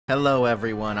Hello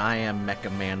everyone, I am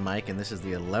MechaMan Mike, and this is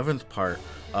the 11th part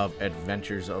of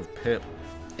Adventures of Pip.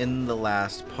 In the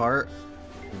last part,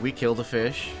 we killed a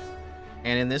fish,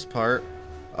 and in this part,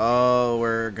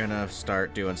 we're gonna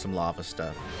start doing some lava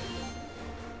stuff.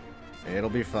 It'll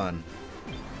be fun.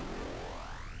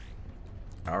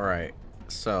 Alright,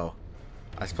 so,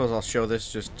 I suppose I'll show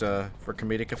this just for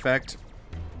comedic effect.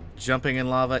 Jumping in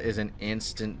lava is an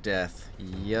instant death.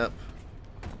 Yep.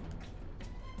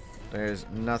 There's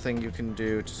nothing you can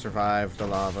do to survive the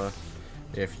lava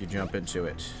if you jump into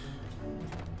it.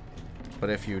 But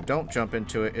if you don't jump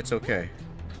into it, it's okay.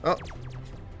 Oh!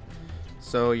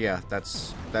 So yeah,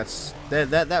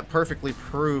 that perfectly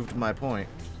proved my point.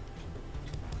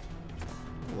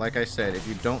 Like I said, if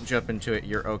you don't jump into it,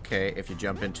 you're okay. If you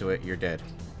jump into it, you're dead.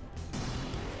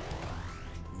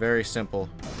 Very simple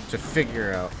to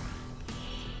figure out.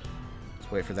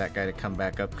 Let's wait for that guy to come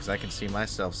back up because I can see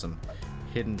myself some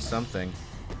hidden something.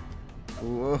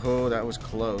 Whoa, that was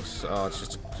close. Oh, it's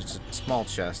just a small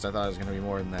chest. I thought it was gonna be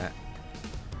more than that.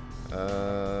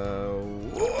 Oh,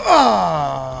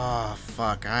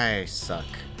 fuck, I suck.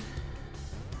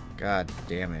 God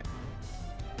damn it.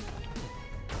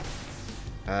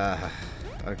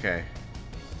 Okay.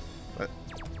 What?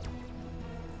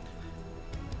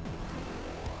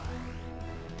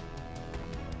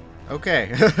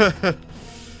 Okay.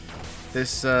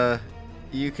 This,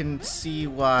 you can see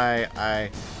why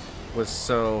I was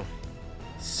so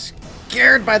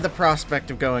scared by the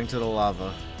prospect of going to the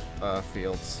lava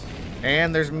fields.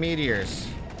 And there's meteors.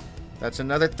 That's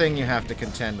another thing you have to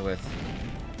contend with.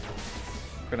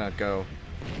 I'm gonna go.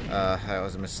 That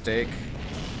was a mistake.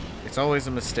 It's always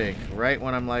a mistake. Right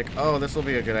when I'm like, oh, this will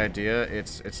be a good idea,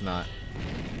 it's not.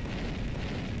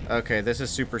 Okay, this is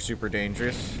super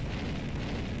dangerous.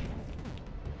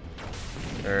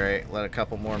 Alright, let a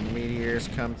couple more meteors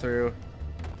come through.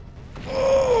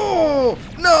 Oh!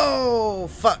 No!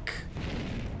 Fuck!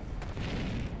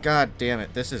 God damn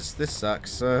it, this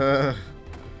sucks.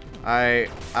 I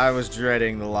was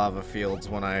dreading the lava fields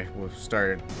when I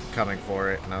started coming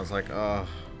for it, and I was like, oh,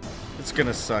 it's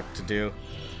gonna suck to do.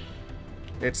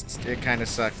 It kind of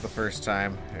sucked the first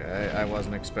time. I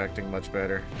wasn't expecting much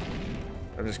better.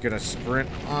 I'm just gonna sprint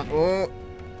on. Oh!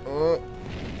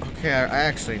 Okay, I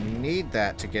actually need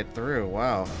that to get through.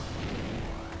 Wow.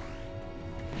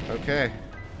 Okay.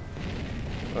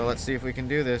 Well, let's see if we can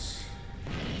do this.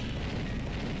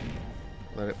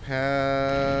 Let it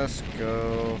pass.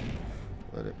 Go.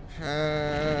 Let it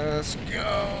pass.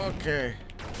 Go. Okay.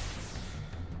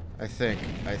 I think.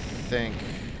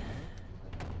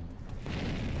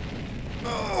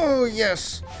 Oh,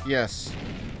 yes. Yes.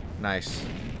 Nice.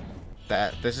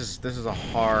 This is a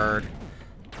hard.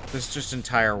 This just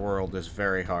entire world is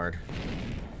very hard.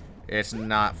 It's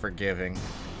not forgiving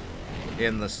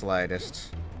in the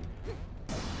slightest.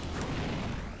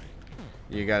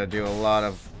 You gotta do a lot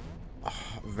of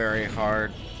very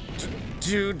hard to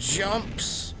do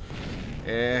jumps.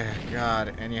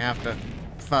 God, and you have to,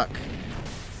 fuck.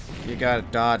 You gotta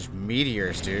dodge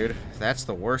meteors, dude. That's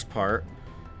the worst part.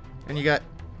 And you got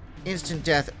instant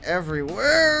death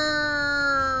everywhere.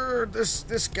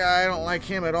 This guy, I don't like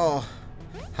him at all.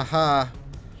 Haha.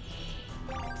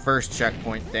 First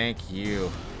checkpoint, thank you.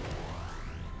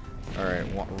 Alright,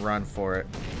 run for it.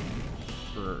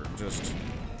 Just...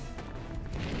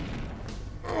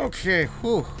 Okay,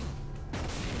 whew.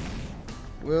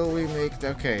 Will we make...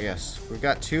 Okay, yes. We've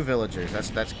got 2 villagers.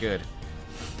 That's good.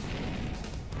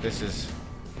 This is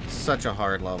such a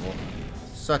hard level.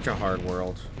 Such a hard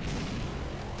world.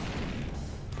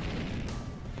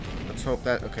 Let's hope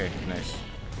that... Okay, nice.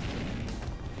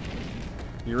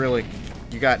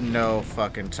 You got no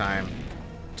fucking time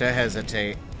to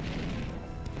hesitate.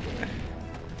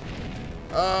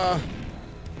 Oh,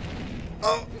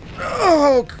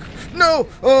 no!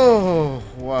 Oh,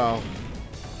 wow.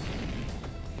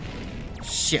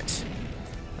 Shit.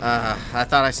 I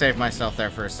thought I saved myself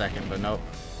there for a second, but nope.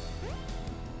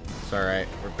 It's alright.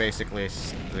 We're basically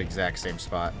the exact same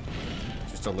spot.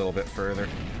 Just a little bit further.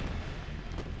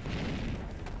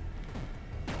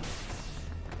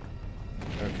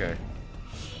 Okay.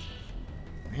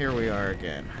 Here we are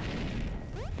again.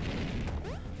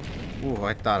 Ooh,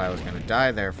 I thought I was gonna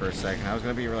die there for a second. I was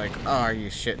gonna be like, oh, are you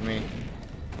shitting me?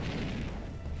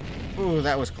 Ooh,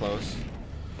 that was close.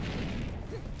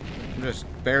 I'm just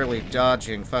barely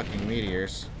dodging fucking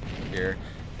meteors here.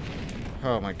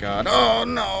 Oh my god. Oh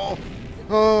no!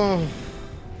 Oh!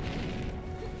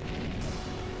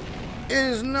 It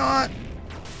is not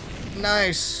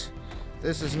nice.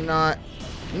 This is not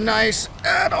nice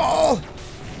at all.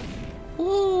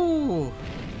 Woo!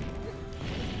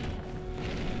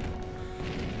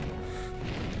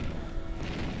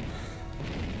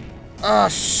 Oh,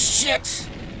 shit!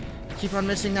 I keep on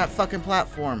missing that fucking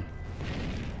platform.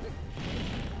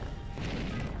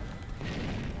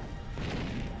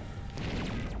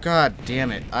 God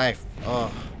damn it.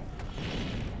 Oh.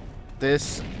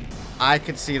 This, I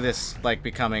could see this, like,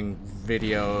 becoming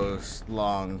videos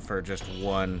long for just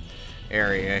one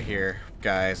area here,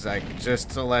 guys. Like, just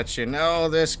to let you know,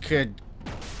 this could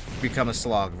become a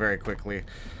slog very quickly.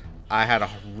 I had a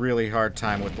really hard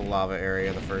time with the lava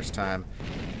area the first time,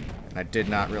 and I did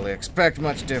not really expect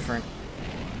much different.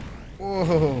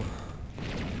 Whoa.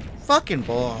 Fucking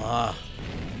bull.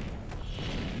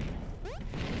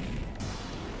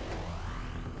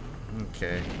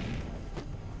 Okay.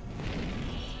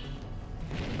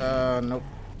 Nope.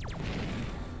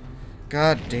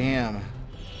 God damn.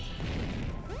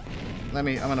 I'm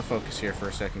gonna focus here for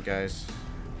a second, guys.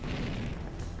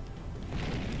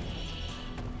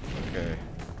 Okay.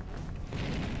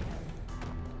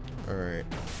 Alright.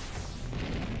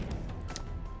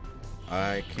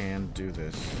 I can do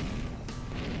this.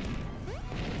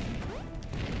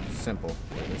 Simple.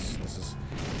 This is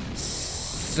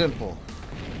simple.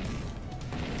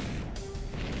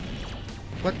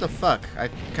 What the fuck? I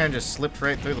kind of just slipped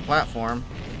right through the platform.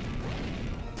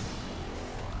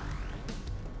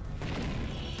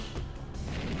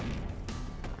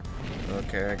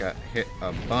 Okay, I got hit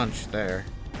a bunch there.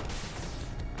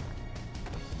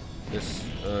 This,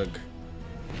 ugh.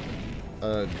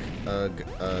 Ugh, ugh,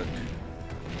 ugh.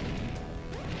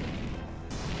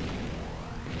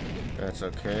 That's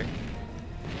okay.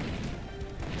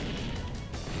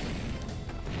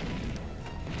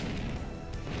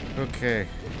 Okay.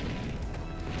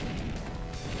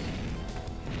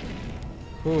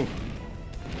 Whew.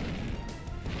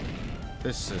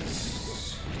 This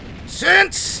is...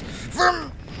 Since!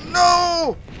 From...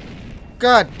 No!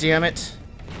 God damn it.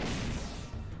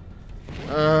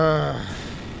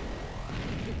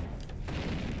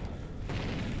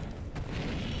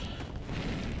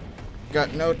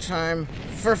 Got no time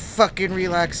for fucking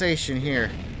relaxation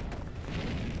here.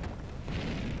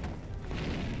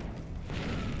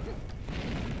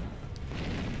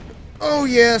 Oh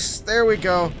yes, there we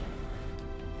go.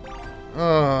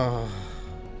 Oh.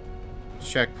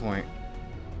 Checkpoint.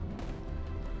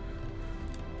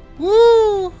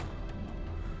 Woo!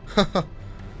 That's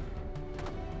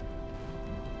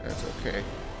okay.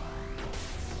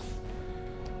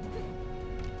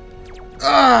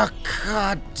 Ah, oh,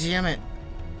 god damn it.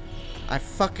 I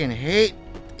fucking hate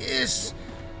this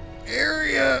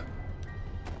area.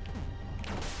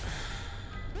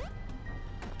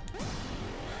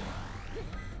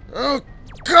 Oh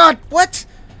god, what?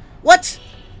 What?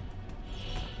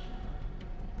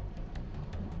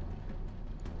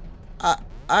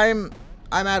 I'm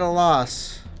at a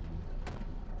loss.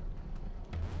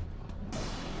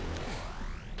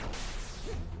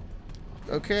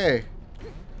 Okay.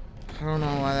 I don't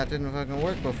know why that didn't fucking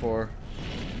work before.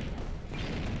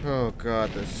 Oh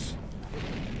god, this...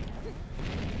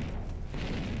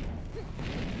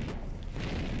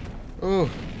 Ooh.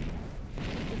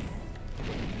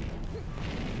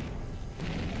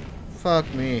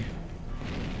 Fuck me.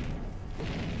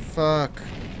 Fuck.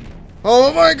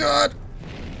 Oh my god!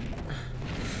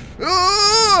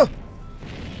 Oh!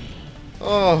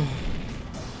 Oh.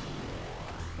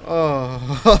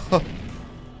 Oh.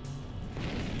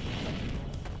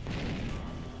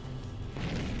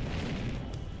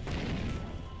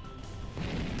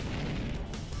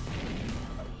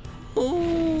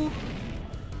 Ooh.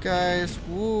 Guys,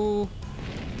 woo.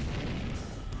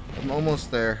 I'm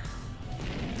almost there.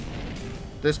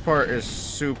 This part is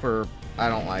super... I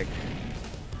don't like.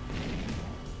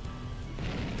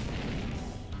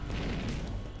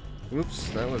 Oops,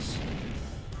 that was...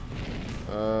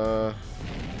 Oh,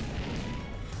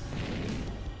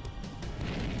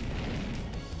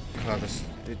 this...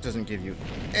 It doesn't give you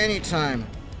any time.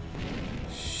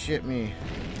 Shit me.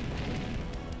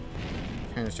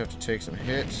 Kinda just have to take some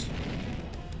hits.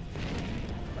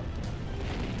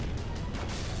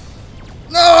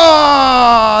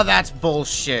 No, that's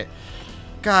bullshit.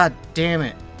 God damn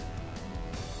it.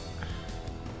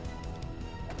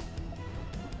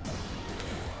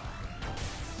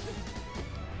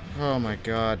 Oh my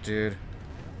god, dude.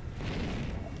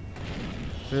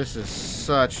 This is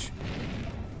such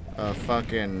a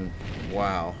fucking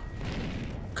wow.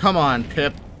 Come on,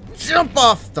 Pip. Jump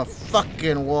off the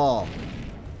fucking wall.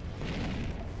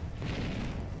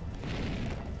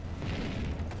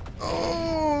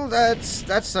 Oh,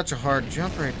 that's such a hard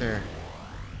jump right there.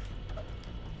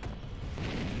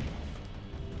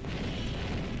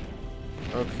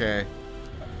 Okay.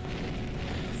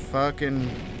 Fucking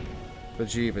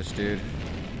bejeebus, dude.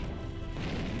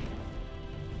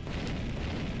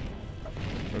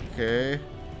 Okay.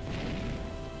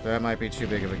 That might be too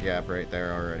big of a gap right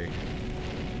there already.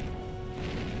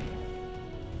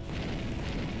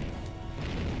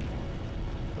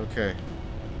 Okay.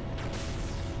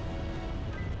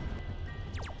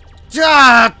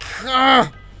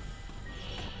 Ah!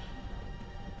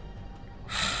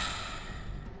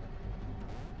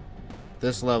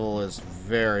 This level is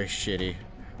very shitty.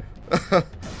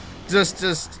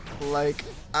 just like,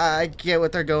 I get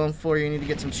what they're going for. You need to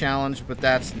get some challenge, but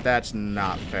that's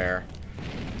not fair.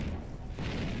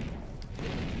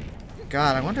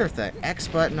 God, I wonder if that X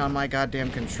button on my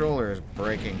goddamn controller is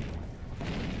breaking.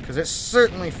 Because it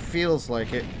certainly feels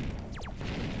like it.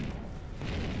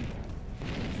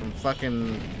 From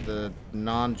fucking the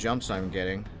non-jumps I'm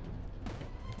getting.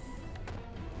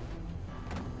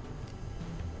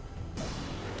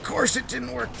 Of course it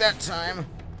didn't work that time.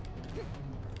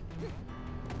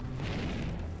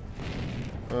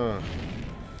 Ugh.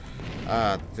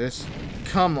 This...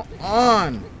 Come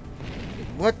on!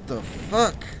 What the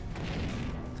fuck?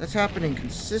 That's happening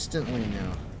consistently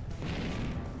now.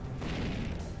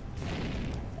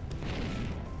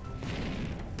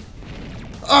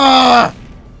 Ah!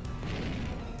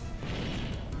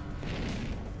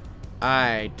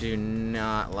 I do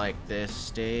not like this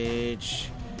stage.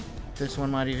 This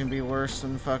one might even be worse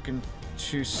than fucking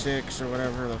 2-6 or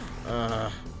whatever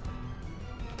the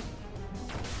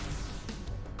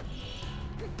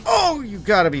Oh, you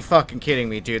gotta be fucking kidding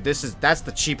me, dude. That's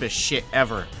the cheapest shit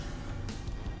ever.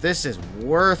 This is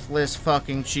worthless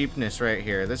fucking cheapness right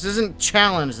here. This isn't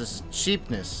challenge, this is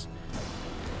cheapness.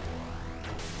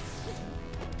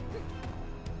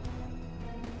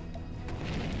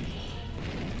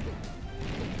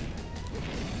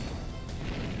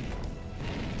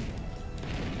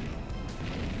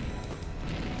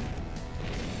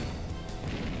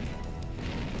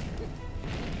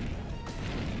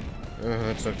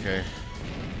 That's okay.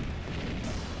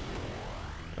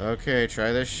 Okay,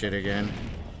 try this shit again.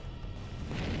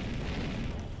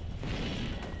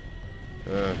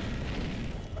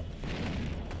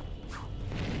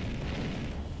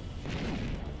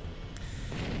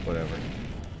 Whatever.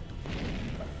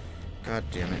 God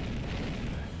damn it.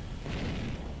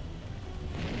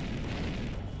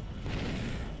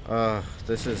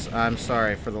 This is... I'm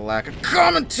sorry for the lack of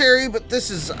commentary, but this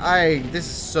is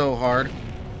so hard.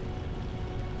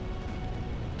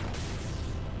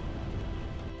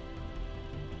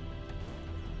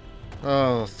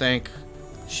 Oh, thank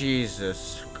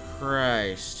Jesus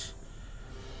Christ.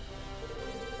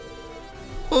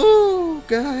 Ooh,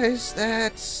 guys,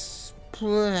 that's...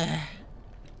 That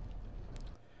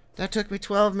took me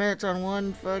 12 minutes on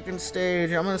one fucking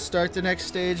stage. I'm gonna start the next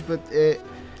stage, but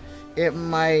it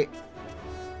might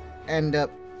end up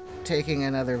taking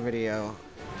another video.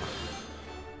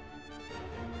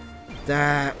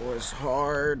 That was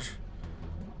hard.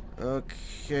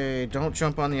 Okay, don't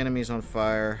jump on the enemies on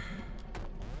fire.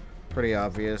 Pretty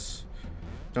obvious.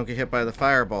 Don't get hit by the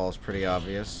fireballs. Pretty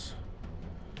obvious.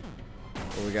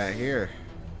 What we got here?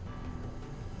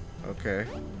 Okay.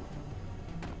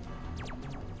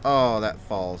 Oh, that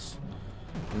falls.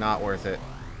 Not worth it.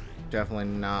 Definitely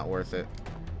not worth it.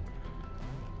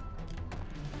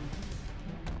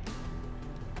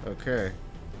 Okay.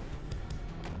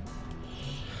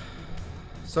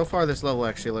 So far, this level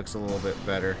actually looks a little bit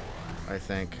better, I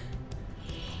think.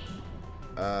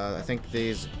 I think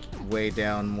these weigh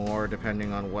down more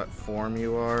depending on what form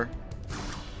you are.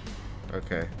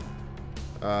 Okay.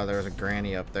 There's a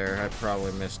granny up there. I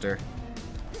probably missed her.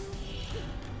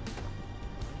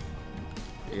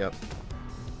 Yep.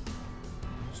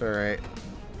 It's alright.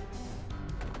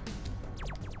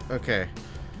 Okay.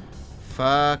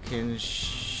 Fucking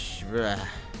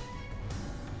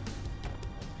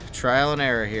trial and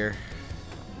error here.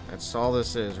 That's all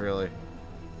this is, really.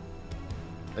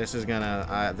 This is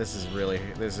gonna... this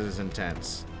is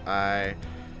intense. I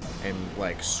am,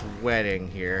 like, sweating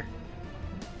here.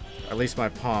 At least my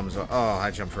palms... Oh,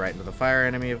 I jumped right into the fire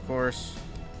enemy, of course.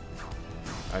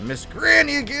 I missed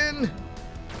Granny again!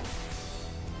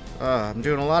 I'm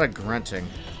doing a lot of grunting.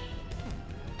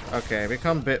 Okay,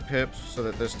 become Bit Pip so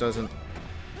that this doesn't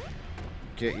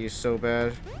get you so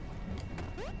bad.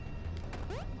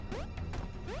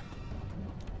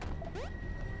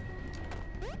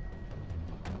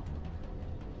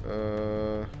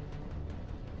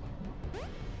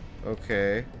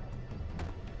 Okay.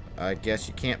 I guess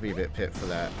you can't be Bit Pip for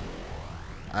that.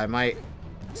 I might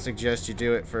suggest you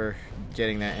do it for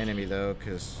getting that enemy, though,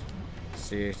 because,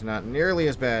 see, it's not nearly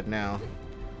as bad now.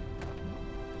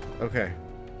 Okay.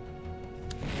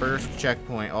 First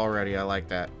checkpoint already. I like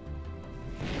that.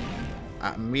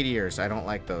 Meteors. I don't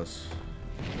like those.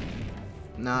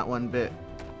 Not one bit.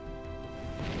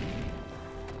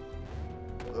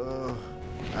 Ugh.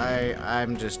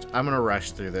 I'm gonna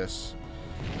rush through this.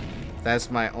 That's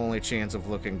my only chance of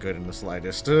looking good in the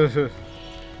slightest. Oh.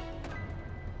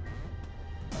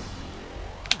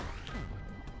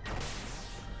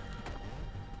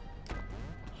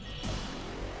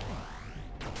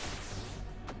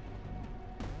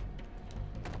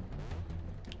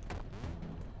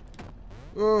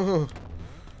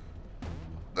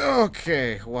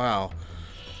 Okay, wow.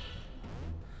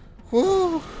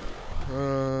 Woo.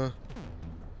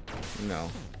 No.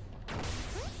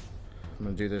 I'm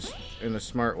gonna do this in the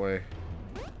smart way.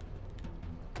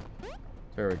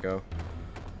 There we go.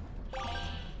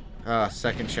 Ah,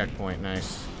 second checkpoint,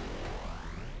 nice.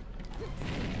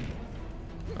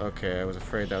 Okay, I was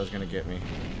afraid that was gonna get me.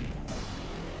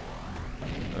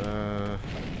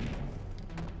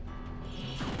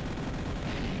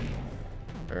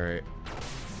 Alright.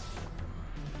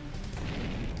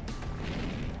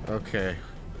 Okay.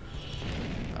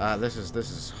 This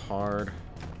is hard.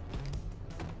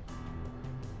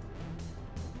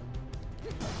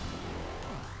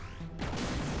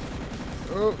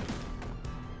 Oh.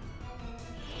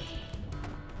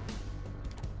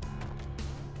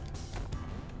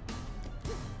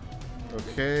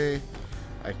 Okay.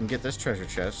 I can get this treasure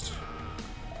chest.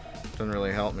 Doesn't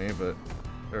really help me, but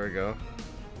there we go.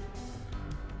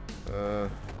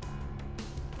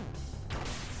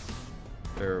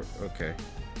 There, okay.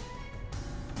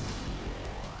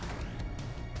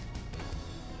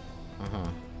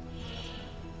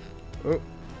 Oh.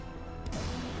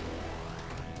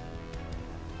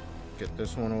 Get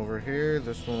this one over here,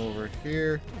 this one over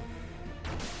here.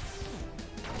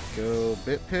 Go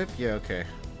Pip. Yeah, okay.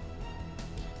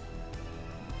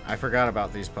 I forgot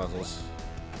about these puzzles.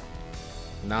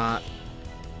 Not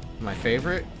my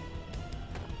favorite,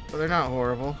 but they're not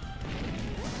horrible.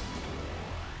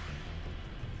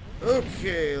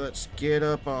 Okay, let's get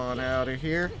up on out of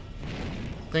here.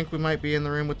 Think we might be in the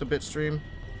room with the bitstream.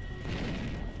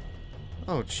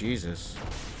 Oh, Jesus.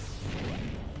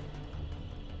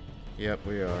 Yep,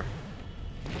 we are.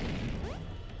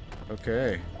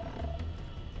 Okay.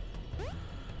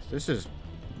 This is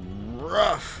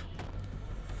rough.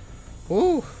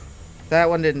 Woo! That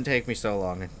one didn't take me so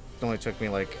long. It only took me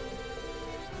like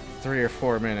 3 or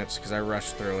 4 minutes because I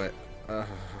rushed through it.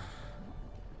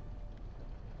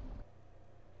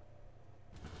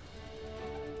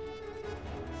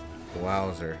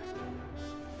 Wowzer.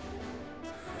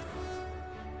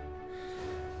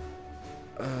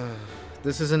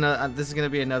 This is gonna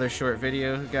be another short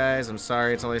video, guys. I'm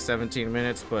sorry it's only 17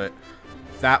 minutes, but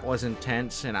that was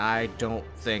intense, and I don't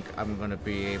think I'm gonna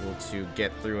be able to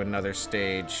get through another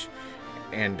stage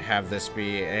and have this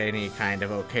be any kind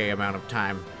of okay amount of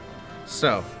time.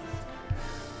 So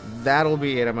that'll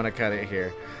be it. I'm gonna cut it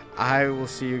here. I will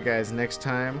see you guys next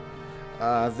time.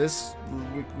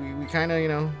 We kind of, you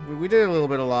know, we did a little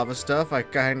bit of lava stuff. I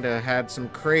kind of had some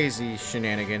crazy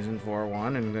shenanigans in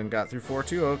 4-1 and then got through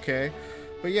 4-2. Okay.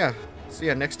 But yeah. So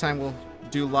yeah, next time we'll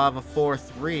do lava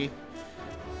 4-3.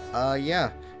 Yeah.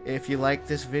 If you like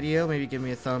this video, maybe give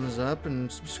me a thumbs up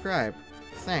and subscribe.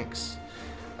 Thanks.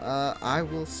 I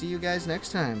will see you guys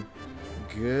next time.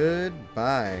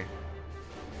 Goodbye.